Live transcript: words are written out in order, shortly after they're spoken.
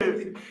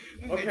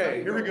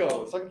Okay, here we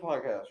go. Second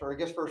podcast, or I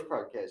guess first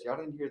podcast. Y'all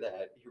didn't hear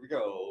that. Here we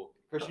go.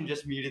 Christian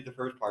just muted the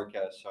first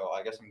podcast, so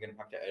I guess I'm gonna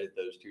have to edit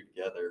those two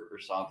together or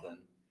something.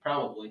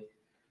 Probably.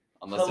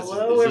 Unless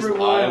Hello, this is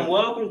everyone, live. and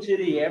welcome to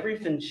the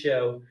Everything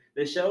Show,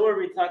 the show where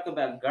we talk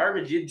about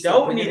garbage you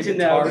don't need to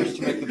know.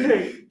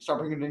 Start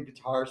bringing in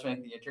guitars to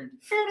make the intro.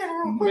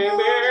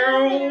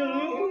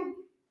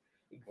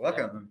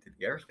 Welcome to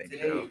the Everything Show.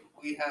 Today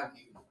we have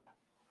you.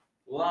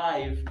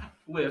 Live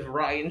with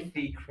Ryan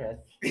Seacrest.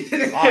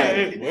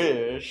 I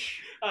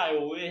wish. I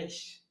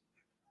wish.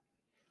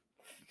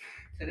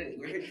 Today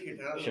we're here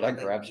to Should I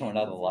grab someone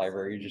out of the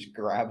library? Just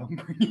grab them.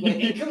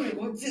 Hey, come here,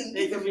 what's in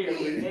Hey, come here.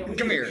 Hey,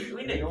 Come here.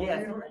 We need a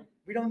guess.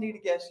 We don't need a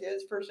guest yet.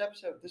 It's the first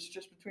episode. This is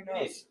just between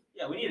us.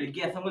 Yeah, we need a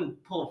guess. I'm gonna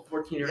pull a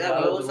 14-year-old Yeah,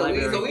 out of the so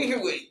library. we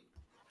here with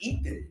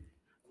Ethan.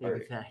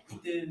 Exactly.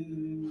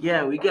 Ethan.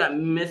 Yeah, we got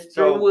Mr.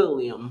 So-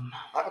 William.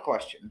 I have a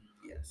question.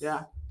 Yes.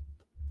 Yeah.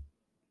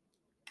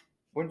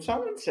 When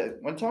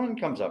someone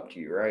comes up to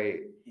you, right,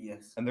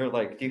 Yes. and they're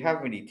like, "Do you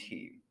have any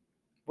tea?"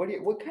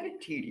 What kind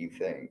of tea do you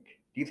think?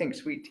 Do you think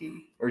sweet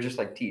tea or just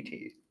like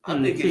tea? I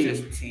think tea.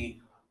 it's just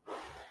tea.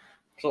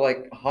 So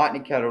like hot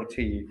in a kettle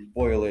tea,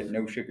 boil it,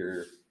 no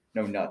sugar,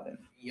 no nothing.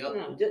 Yup.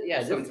 No,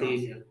 just Sometimes,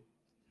 tea. yeah.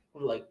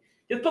 Like,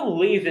 just put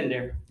leaves in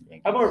there.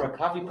 I'm more of a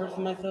coffee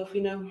person myself,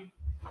 you know.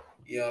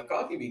 Yeah,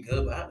 coffee be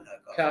good, but I haven't had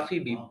coffee. Coffee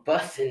be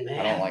busting,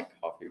 man. I don't like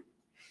coffee.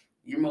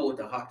 You're more with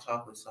the hot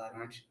chocolate side,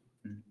 aren't you?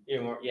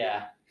 You're more,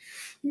 yeah.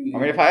 I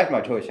mean, if I had my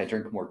choice, I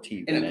drink more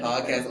tea. In than the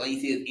anything. podcast, all you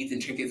see is Ethan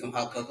drinking some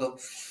hot cocoa.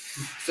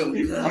 So I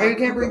mean, you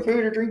can't bring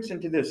food or drinks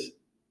into this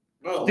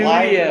Bro,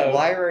 Studio.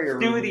 library or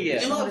Studio.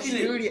 in my Not a opinion,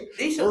 studio.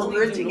 they should We're only do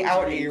renting no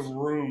out a drinks.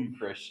 room,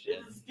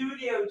 Christian.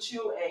 Studio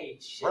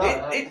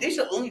 2H. They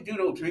should only do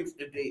no drinks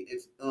if they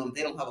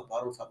don't have a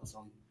bottle top or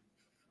something.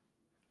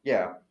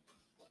 Yeah.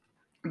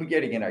 But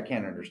yet again, I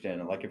can't understand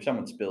it. Like if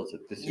someone spills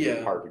it, this is a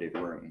Yeah. carpeted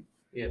room.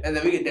 And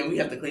then we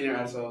have to clean it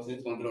ourselves.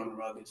 It's gonna get on the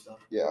rug and stuff.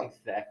 Yeah.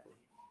 Exactly.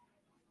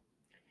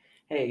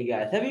 Hey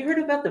guys, have you heard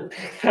about the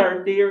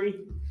Pixar theory?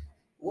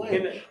 What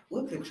In-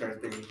 what picture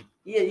theory?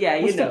 Yeah,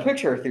 you What's know. the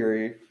picture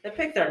theory? The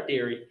Pixar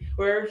theory,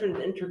 where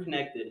everything's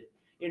interconnected.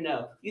 You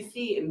know, you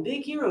see in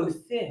Big Hero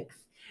 6,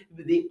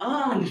 the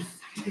aunts,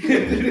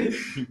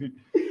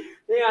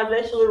 they are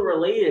actually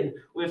related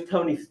with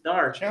Tony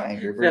Stark. You know,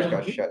 Angry Birds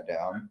got shut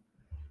down.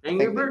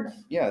 Angry think they- Birds?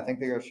 Yeah, I think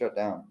they got shut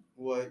down.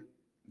 What?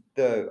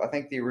 I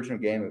think the original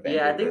game of Angry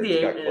Yeah, I think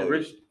Birds got the,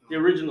 closed. the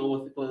original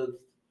was closed.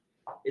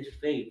 Its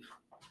fate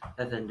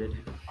has ended.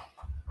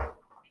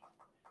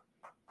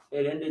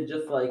 It ended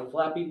just like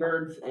Flappy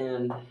Birds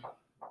and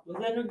was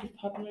that a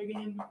popular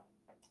game?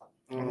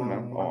 I don't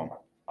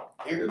know.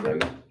 Angry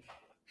Birds.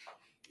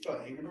 Oh,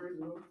 Angry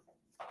Birds.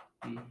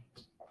 Hmm.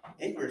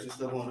 Angry Birds is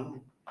still going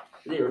on.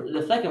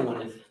 The second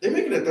one is. They're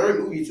making a third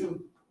movie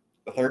too.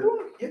 The third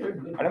one? Yeah, they're I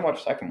good. didn't watch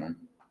the second one.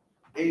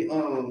 They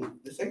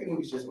the second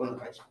movie's just on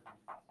the ice cream.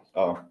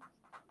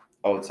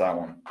 Oh, it's that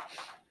one.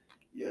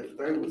 Yeah, the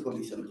third one's gonna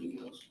be something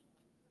else.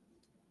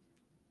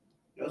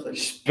 That was like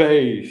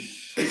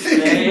Space.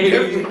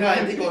 definitely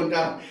not. They gonna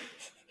die.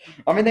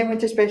 I mean, they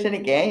went to space in a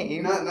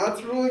game. Not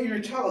to ruin your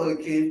childhood,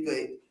 kids,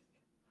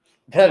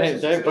 but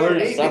That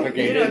bird is You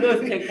suffocated. know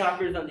those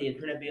TikTokers on the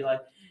internet be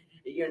like,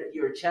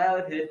 your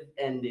childhood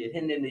ended,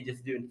 and then they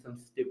just doing some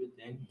stupid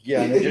thing.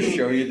 Yeah, and they just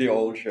show you the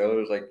old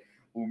shows like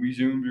Movie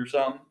Zoomed or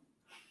something.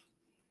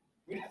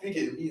 we think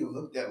it even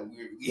looked that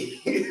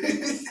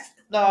weirdly.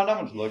 No, no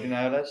one's looking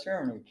at us. There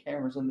aren't any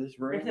cameras in this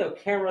There's room. no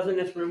cameras in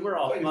this room. We're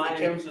all The fine.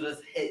 cameras are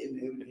just hitting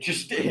him.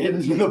 Just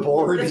hitting the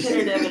boards. Just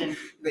hidden evidence.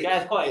 Like,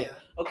 Guys, quiet.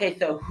 Okay,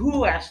 so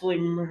who actually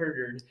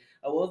murdered?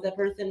 What was that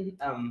person?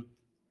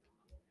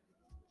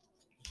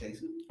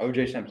 Jason?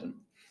 OJ Simpson.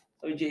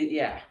 OJ.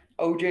 Yeah.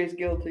 OJ's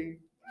guilty.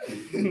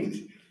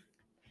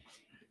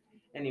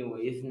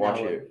 Anyways, Watch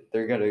now it.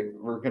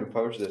 We're gonna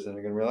post this, and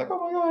they're gonna be like, "Oh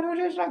my God,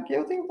 OJ's not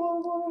guilty." Blah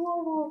blah blah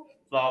blah blah.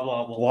 blah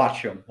blah blah.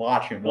 Watch him.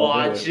 Watch him. They'll do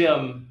Watch it.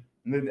 him.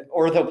 And then-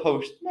 Or they'll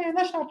post, "Man,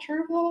 that's not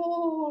true." Blah blah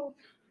blah blah.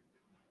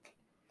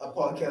 A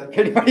podcast. If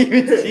anybody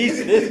even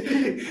sees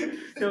this,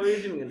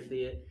 Nobody's even gonna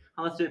see it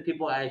unless the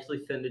people I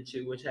actually send it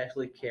to, which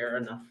actually care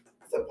enough.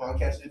 It's a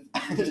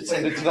podcast. just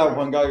send it to that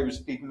one guy who was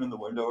speaking in the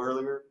window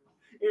earlier.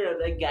 You know,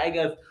 that guy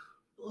goes,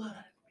 "Let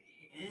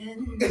me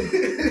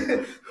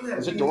in."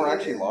 Is the door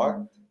actually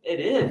locked? It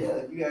is.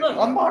 Yeah, you Look.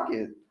 actually. Unlock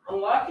it.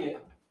 Unlock it.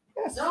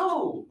 Yes.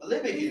 No.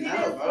 Let me get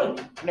out, bro.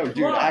 No,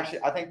 dude. Lock. Actually,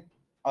 I think.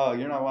 Oh,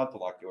 you're not allowed to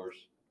lock doors.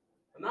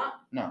 I'm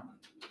not. No.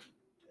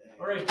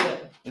 All right,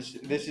 good.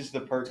 This is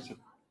the perks of.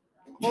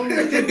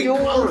 Close the door.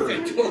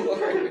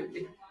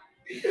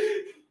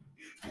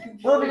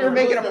 We're over here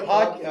making a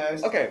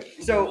podcast. Okay,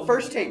 so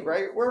first take,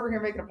 right? We're over here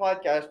making a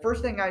podcast.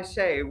 First thing I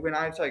say when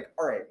I was like,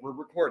 "All right, we're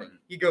recording,"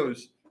 he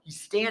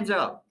stands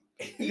up.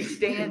 He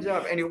stands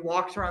up and he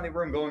walks around the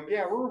room going,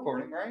 "Yeah, we're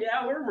recording, right?"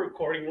 Yeah, we're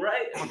recording,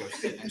 right? I'm gonna go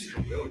sit next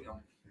to William.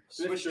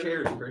 Switch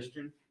chairs,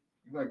 Christian.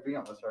 You might be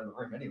on this side of the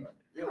room anyway.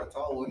 You're a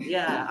tall one.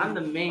 Yeah, I'm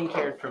the main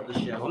character of the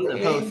show. I'm the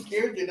Main host.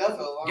 character, that's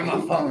a lie. Give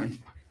my phone.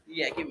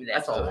 Yeah, give me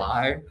that. That's a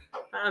lie.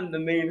 I'm the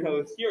main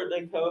host. You're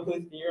the co-host.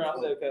 And you're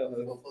also Go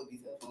co-host. plug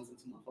these headphones into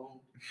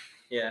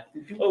Yeah. To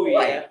do Oh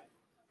what? yeah.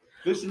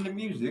 Listen to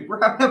music. We're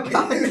having a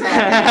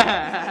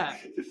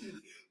podcast. In the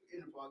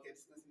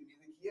podcast, listen to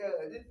music. Yeah,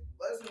 this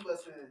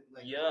lesson.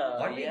 Like, Yeah.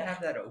 Why do we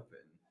have that open?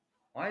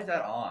 Why is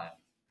that on?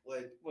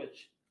 Like,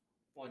 Which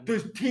one?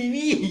 There's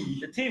TV.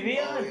 The TV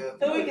Oh, on, yeah.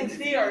 so we can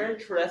see our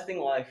interesting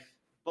life.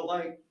 But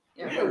like,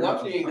 yeah, fair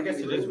enough. watching. I guess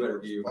it is better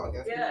view.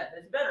 Podcast. Yeah,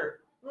 it's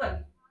better. Look.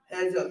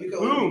 Heads up, you can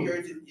Boom. only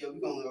record it. Yeah, we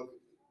can only record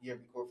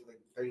for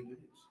like 30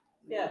 minutes.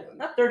 Yeah,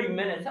 not 30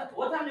 minutes.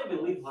 What time did we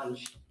leave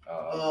lunch?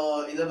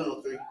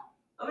 11:03.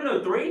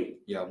 11:03?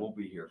 Yeah, we'll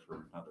be here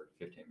for another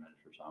 15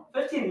 minutes or something.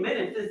 15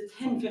 minutes is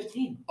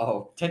 10:15.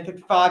 Oh,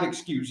 10:55,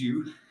 excuse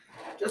you.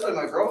 Just like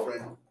my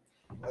girlfriend.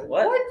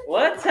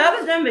 What? How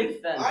does that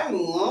make sense? I'm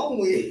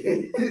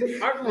lonely.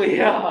 Aren't we?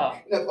 Yeah.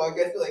 In that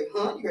podcast, they're like,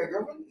 huh? You got a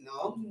girlfriend?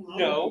 No. I'm lonely.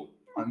 No.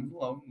 I'm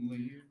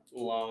lonely.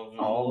 All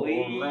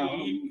Lonely. around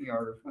me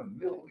are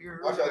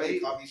familiar. Watch out, they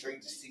coffee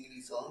straight just singing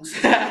these songs.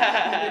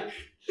 Like,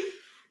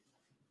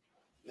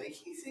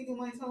 he's singing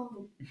my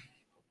song.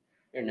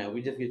 Or no,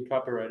 we just get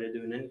copyrighted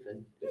doing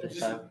anything this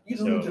time. You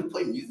don't need to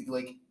play music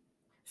like.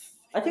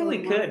 I think we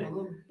could.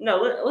 No,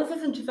 let's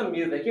listen to some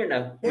music. Here,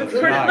 no. Let's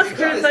Nice.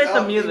 criticize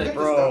some music.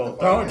 Bro,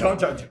 don't.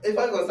 If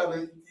I go stop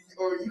it,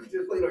 or you could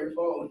just play it on your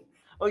phone.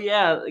 Oh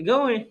yeah,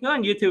 go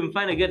on YouTube and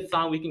find a good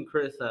song we can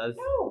criticize.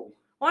 No.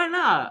 Why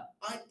not?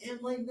 I am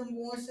like number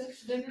one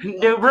sex offender.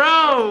 No,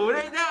 bro.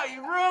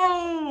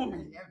 Bro.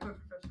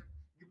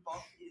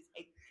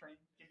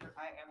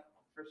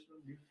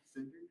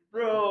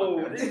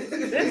 Bro,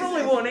 this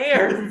only won't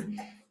air.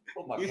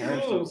 My You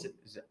parents know. don't see,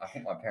 I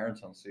hope my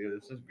parents don't see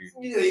this. This is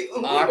beautiful. You're like,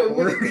 oh,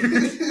 Awkward.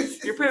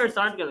 Your parents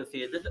aren't gonna see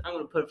it. I'm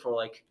gonna put it for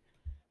like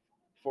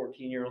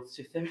 14-year-olds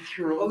to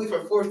 17-year-olds. Only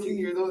for 14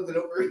 years old and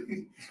over.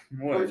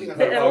 What?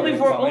 And Only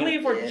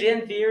for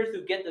Gen Zers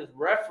who get this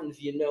reference,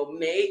 you know,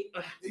 mate.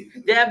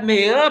 Dab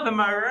me up, am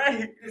I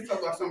right? Just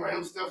talk about some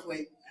random stuff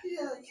like,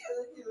 yeah.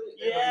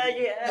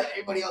 Yeah.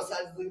 Everybody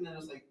outside is looking at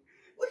us like,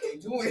 what are you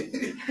doing?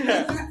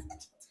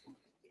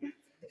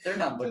 They're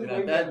not looking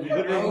at that.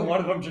 Literally, one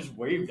of them just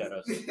waved at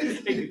us.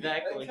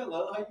 Exactly. Like,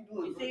 hello, how you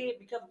doing? You see,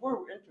 because we're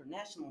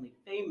internationally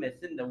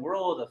famous in the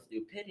world of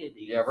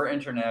stupidity. Yeah, we're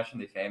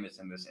internationally famous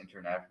in this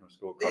international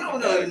school. They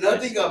called don't know the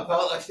nothing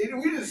about like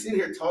we just sitting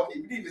here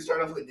talking. We didn't even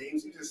start off with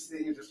names. We just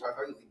sitting here just start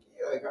talking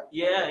like,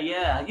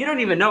 Yeah. You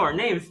don't even know our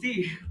name,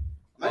 Steve.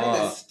 my name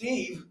is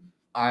Steve.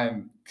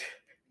 I'm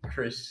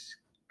Chris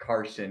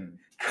Carson.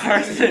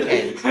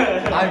 Carson.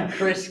 I'm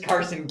Chris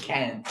Carson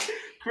Kent.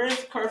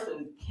 Chris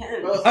Carson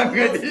Kent. Bro, I'm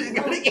good. This is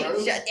gonna get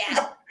shut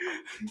down.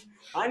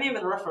 I'm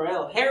even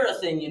Raphael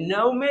Harrison, you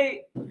know,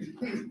 mate?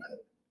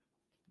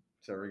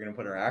 So we're gonna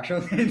put our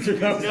actual names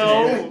about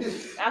No,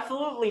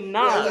 absolutely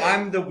not.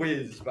 I'm the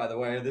Wiz, by the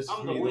way. This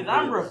I'm is the me, Wiz.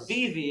 I'm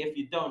Rafizi, if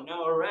you don't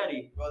know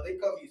already. Bro, they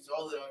call me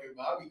solid out here,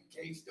 but I be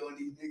K-Stone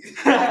these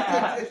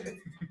niggas.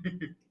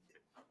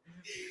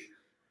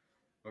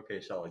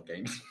 Okay, solid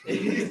games.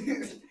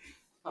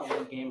 I'm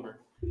a gamer.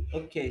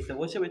 Okay, so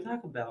what should we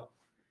talk about?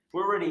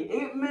 We're already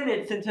 8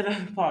 minutes into the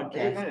 8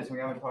 podcast. minutes. We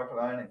haven't talked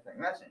about anything.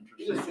 That's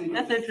interesting.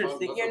 That's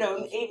interesting. You know,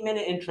 an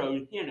 8-minute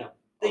intro, you know,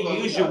 the Oh,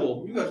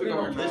 usual. You guys If are you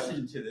going don't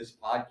listen to this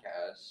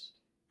podcast,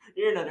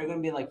 You know, they're going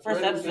to be like,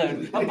 first Random episode,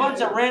 things. a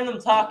bunch of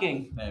random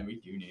talking. man, we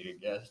do need a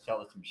guest. Tell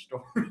us some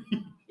stories.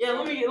 Yeah,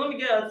 let me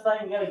get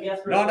outside and get a guess.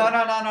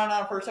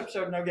 No. First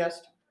episode, no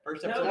guest.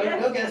 First No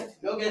episode, guest.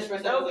 No guest for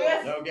No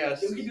guest. no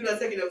guest. We can do that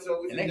second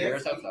episode. Can they hear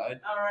us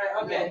outside? All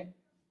right, okay.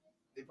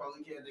 They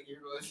probably can't. They can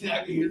hear us.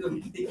 I can hear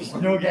them.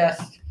 No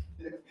guest.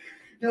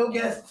 No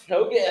guest.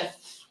 No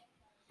guess.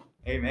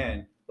 Hey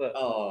man. What? It's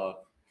Oh,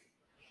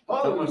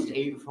 almost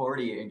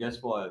 8:40, and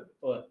guess what?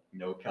 What?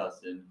 No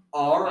cussing.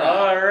 All All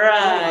right.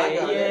 right,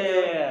 got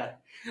it. yeah.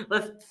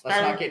 Let's Let's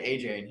start. not get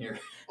AJ in here.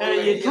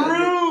 Hey, you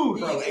Drew!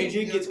 Bro,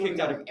 AJ gets kicked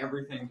out of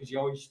everything because he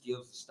always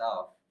steals the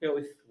stuff. He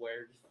always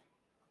swears.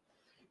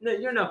 No,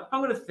 you know,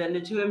 I'm gonna send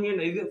it to him. You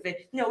know, he's gonna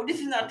say, "No, this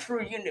is not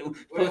true." You know,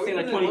 posting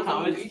like 20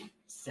 comments.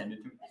 Send it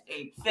to me.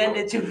 Hey, send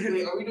it to him.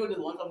 Are we doing this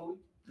one time a week?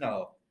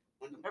 No,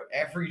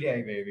 every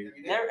day, baby.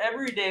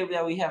 Every day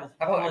that we have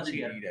How about lunch every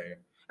together. B day?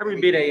 Every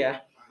B-day, yeah.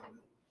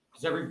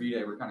 Because every B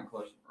day we're kind of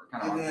close. We're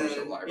kind of And on close to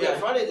then, life. yeah,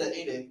 Friday's at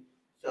 8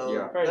 So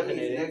Yeah. Friday's that at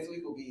means 8. next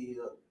week will be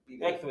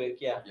Next week,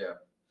 yeah. Yeah.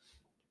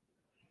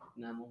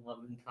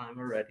 9/11 time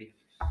already.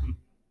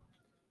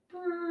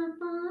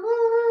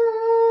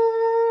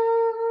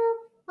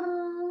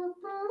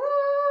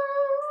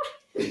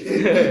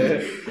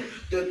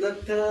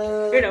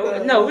 You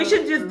know, no, we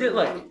should just do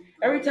like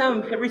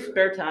every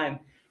spare time.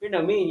 You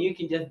know, me and you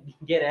can just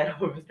get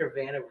out of Mr.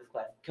 Vanover's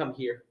class. Come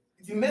here.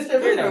 You missed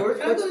everything.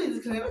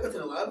 Can I go to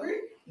the library?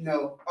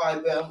 No. All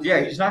right, bet. Yeah,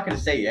 he's not gonna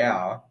say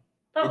yeah.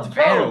 It's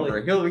Probably,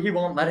 Vanover. He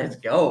won't let us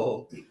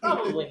go.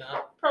 probably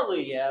not.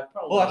 Probably, yeah.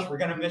 Probably. Plus, we're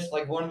gonna miss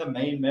like one of the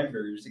main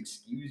members.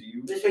 Excuse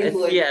you. This thing's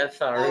like, Yeah, oh,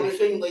 sorry. this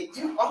thing like,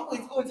 you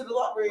always going to the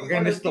library. We're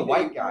gonna miss the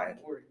white guy.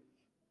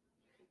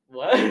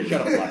 What?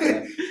 Shut up, black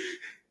guy.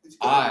 It's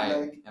I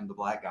like, am the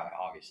black guy.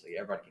 Obviously,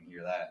 everybody can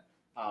hear that.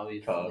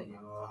 Obviously. Cub.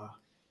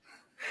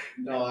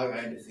 No,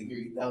 I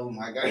disagree. That was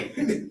my guy.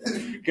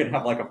 You could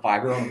have like a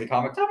 5-year-old in the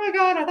comics. Oh my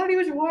god, I thought he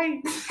was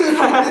white.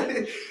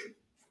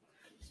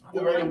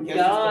 The random guest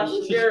Gosh,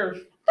 is you're. I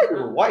thought you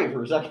were white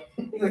for a second.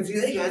 coming. See,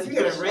 hey guys, we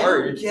got a Sorry.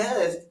 random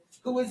guest.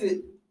 Who is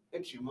it?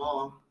 It's your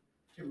mom.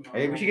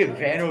 Hey, we should get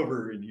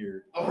Vanover in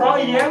here. Oh,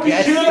 yeah, we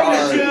Guest should,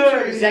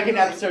 star. we should. Second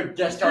episode,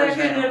 guest stars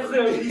Second Vanover.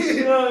 episode, we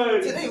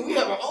should. Today we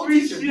have our own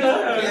We teacher.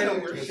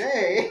 should.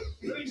 Hey.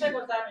 Let me check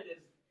what time it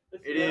is.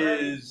 Let's It see, alright.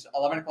 is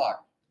 11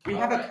 o'clock. We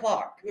have a Alright.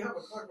 clock. We have a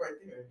clock right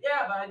there.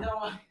 Yeah, but I don't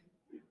want.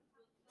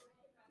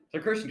 So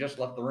Kirsten just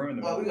left the room in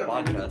the Oh, middle we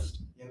of the got podcast.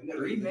 Yeah, we got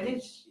 3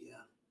 minutes? Yeah.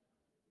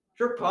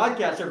 Sure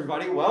podcast,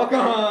 everybody.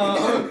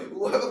 Welcome.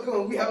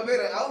 Welcome. We haven't made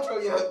an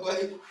outro yet,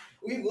 but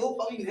we will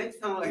probably next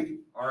time.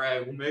 All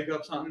right, we'll make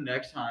up something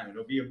next time.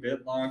 It'll be a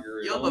bit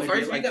longer. Yo, It'll but only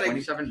first be we like gotta-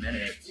 27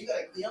 minutes. We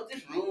gotta clean up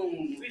this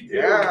room. We do.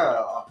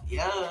 Yeah.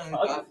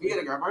 Yeah. We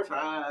gotta grab our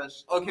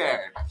trash. Okay,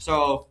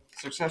 so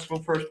successful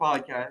first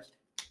podcast.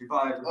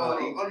 Goodbye,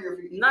 everybody. On your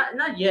feet.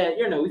 Not yet.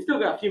 You know, we still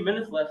got a few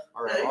minutes left.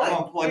 All right,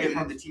 I'll unplug it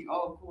from the TV.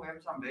 Oh, cool.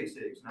 Amazon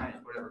Basics. Nice.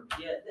 Whatever.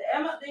 Yeah,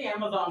 the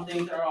Amazon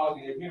things are all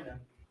good. You know.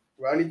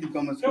 Well, I need to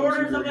come and You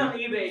order something on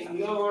eBay and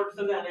you go order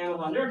something on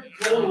Amazon. They're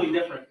totally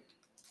different.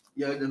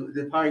 Yeah,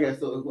 the podcast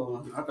still is going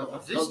on. I thought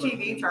Does this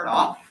TV turn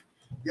off?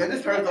 Yeah,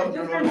 this turns off. It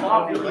turns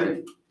off.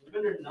 Even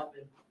there's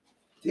nothing.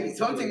 TV,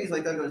 some TVs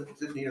like that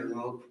just need a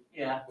remote.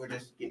 Yeah. Or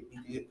just get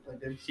like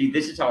this. See,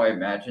 this is how I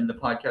imagine the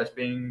podcast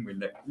being.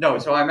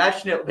 So I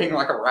imagine it being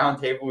like a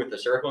round table with a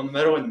circle in the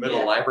middle of the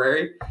Yeah.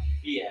 library.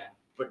 Yeah.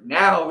 But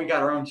now we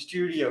got our own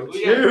studio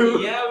We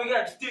too.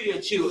 got Studio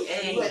 2. But,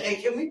 Hey.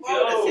 hey, can we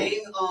borrow Yo. the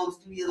same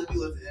studio that we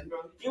was in, bro?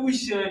 Yeah, we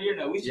should. You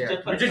know, we should Yeah, just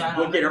we put a just sign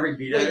book on it every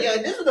beat. Yeah,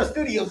 this is a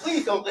studio.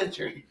 Please don't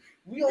enter.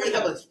 We only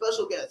have a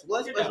special guest.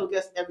 One You special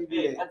guest every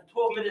Hey, day. at the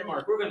 12-minute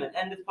mark, we're gonna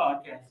end this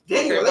podcast.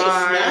 Dang, Okay, are they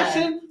bye.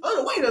 smashing?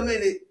 Oh, wait a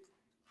minute.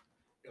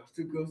 Those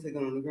two girls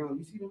taking on the ground.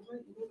 You see them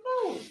fighting?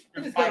 No.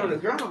 They just got on the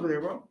ground over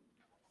there, bro.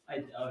 I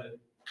doubt it.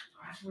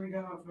 I swear to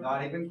God, bro.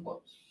 Not even close.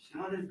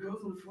 Now there's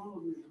girls on the floor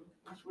over there, bro.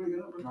 I swear to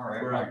God, bro. All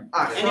right. Right. fine.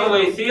 Alright, so-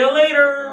 Anyway, see you later.